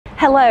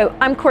Hello,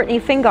 I'm Courtney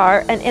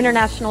Fingar, an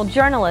international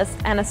journalist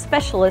and a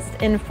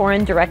specialist in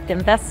foreign direct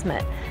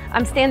investment.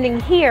 I'm standing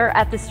here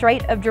at the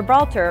Strait of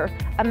Gibraltar,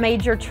 a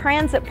major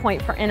transit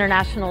point for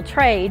international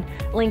trade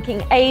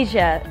linking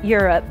Asia,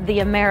 Europe, the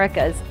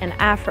Americas, and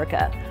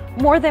Africa.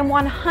 More than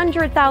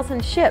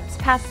 100,000 ships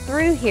pass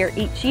through here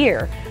each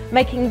year,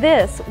 making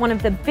this one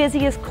of the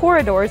busiest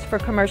corridors for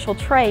commercial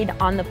trade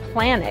on the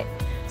planet.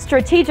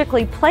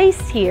 Strategically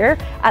placed here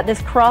at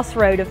this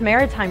crossroad of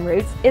maritime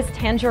routes is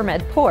Tanger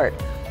Med port,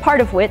 part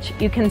of which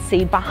you can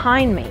see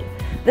behind me.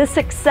 The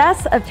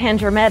success of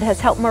Tanger Med has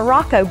helped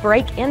Morocco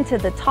break into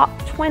the top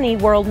 20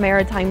 world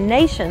maritime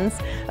nations,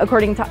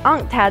 according to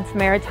UNCTAD's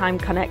Maritime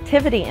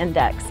Connectivity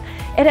Index.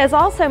 It has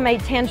also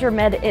made Tanger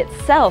Med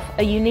itself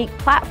a unique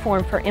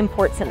platform for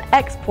imports and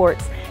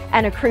exports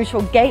and a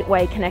crucial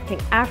gateway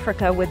connecting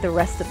Africa with the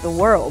rest of the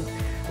world.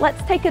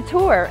 Let's take a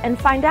tour and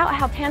find out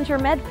how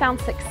Tanger Med found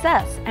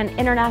success and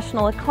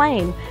international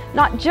acclaim,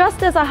 not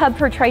just as a hub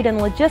for trade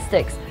and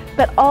logistics,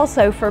 but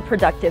also for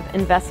productive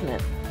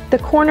investment. The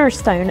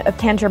cornerstone of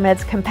Tanger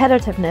Med's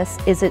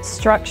competitiveness is its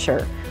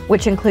structure,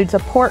 which includes a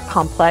port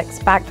complex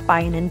backed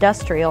by an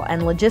industrial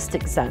and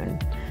logistics zone.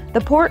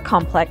 The port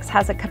complex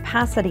has a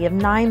capacity of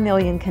 9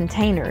 million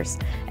containers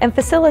and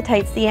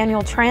facilitates the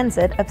annual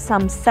transit of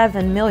some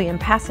 7 million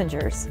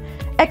passengers.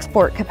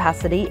 Export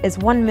capacity is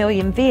 1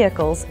 million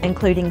vehicles,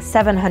 including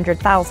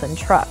 700,000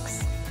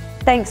 trucks.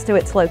 Thanks to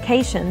its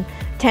location,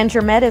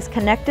 Tanger Med is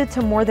connected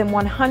to more than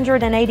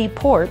 180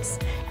 ports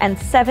and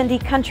 70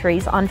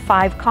 countries on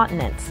 5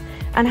 continents,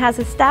 and has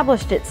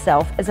established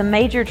itself as a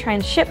major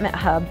transshipment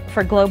hub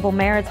for global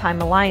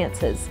maritime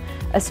alliances,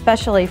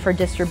 especially for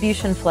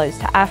distribution flows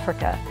to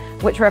Africa,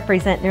 which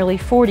represent nearly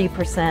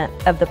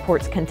 40% of the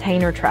port's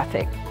container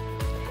traffic.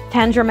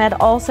 Tanger Med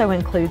also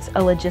includes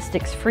a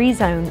logistics-free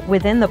zone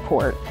within the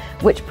port,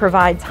 which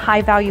provides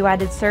high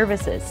value-added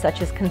services such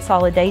as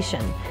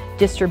consolidation,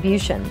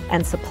 distribution,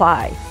 and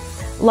supply.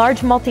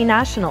 Large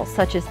multinationals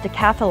such as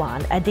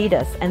Decathlon,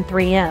 Adidas, and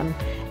 3M,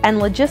 and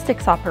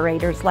logistics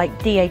operators like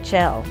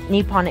DHL,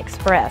 Nippon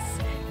Express,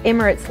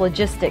 Emirates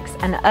Logistics,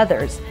 and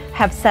others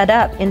have set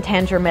up in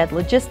Tanger Med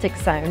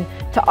Logistics Zone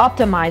to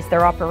optimize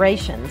their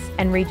operations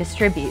and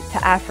redistribute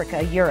to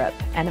Africa, Europe,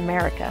 and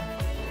America.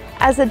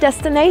 As a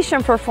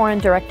destination for foreign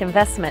direct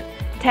investment,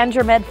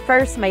 Tanger Med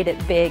first made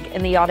it big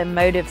in the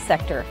automotive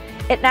sector.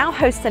 It now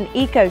hosts an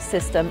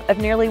ecosystem of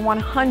nearly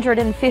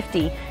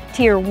 150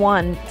 Tier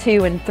 1,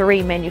 2, and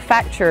 3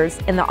 manufacturers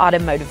in the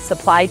automotive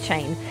supply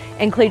chain,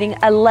 including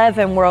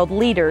 11 world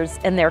leaders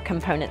in their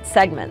component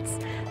segments.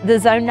 The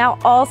zone now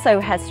also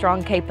has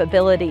strong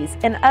capabilities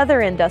in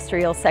other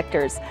industrial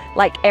sectors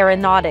like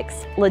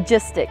aeronautics,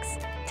 logistics,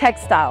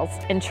 textiles,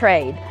 and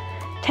trade.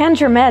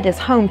 Tanger Med is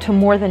home to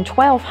more than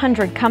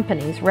 1,200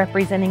 companies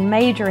representing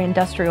major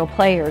industrial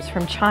players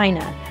from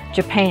China,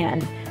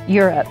 Japan,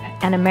 Europe,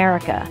 and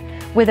America,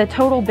 with a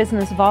total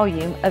business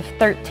volume of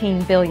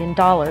 $13 billion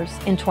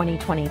in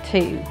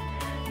 2022.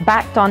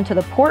 Backed onto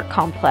the port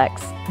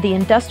complex, the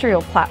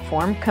industrial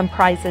platform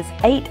comprises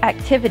 8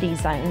 activity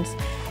zones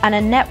and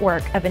a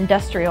network of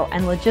industrial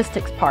and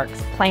logistics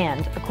parks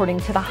planned according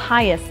to the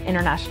highest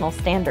international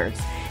standards,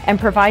 and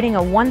providing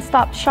a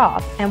one-stop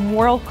shop and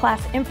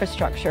world-class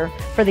infrastructure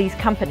for these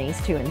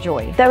companies to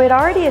enjoy. Though it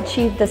already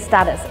achieved the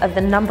status of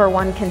the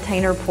 #1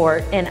 container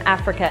port in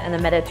Africa and the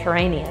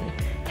Mediterranean,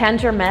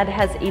 Tanger Med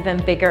has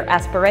even bigger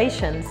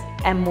aspirations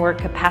and more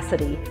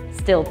capacity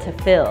still to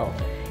fill.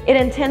 It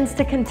intends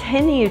to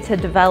continue to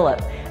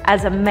develop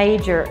as a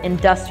major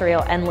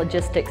industrial and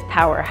logistics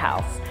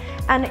powerhouse.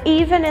 And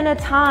even in a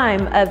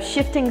time of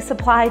shifting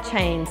supply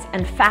chains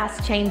and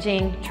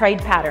fast-changing trade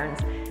patterns,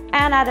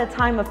 and at a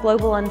time of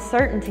global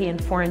uncertainty in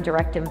foreign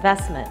direct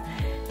investment,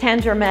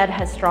 Tanger Med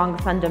has strong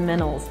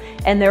fundamentals,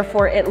 and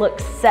therefore it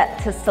looks set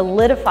to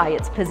solidify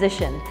its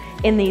position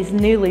in these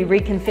newly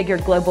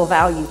reconfigured global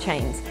value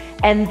chains,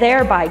 and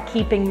thereby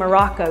keeping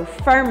Morocco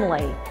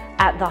firmly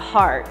at the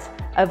heart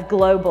of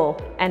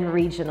global and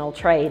regional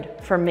trade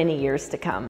for many years to come.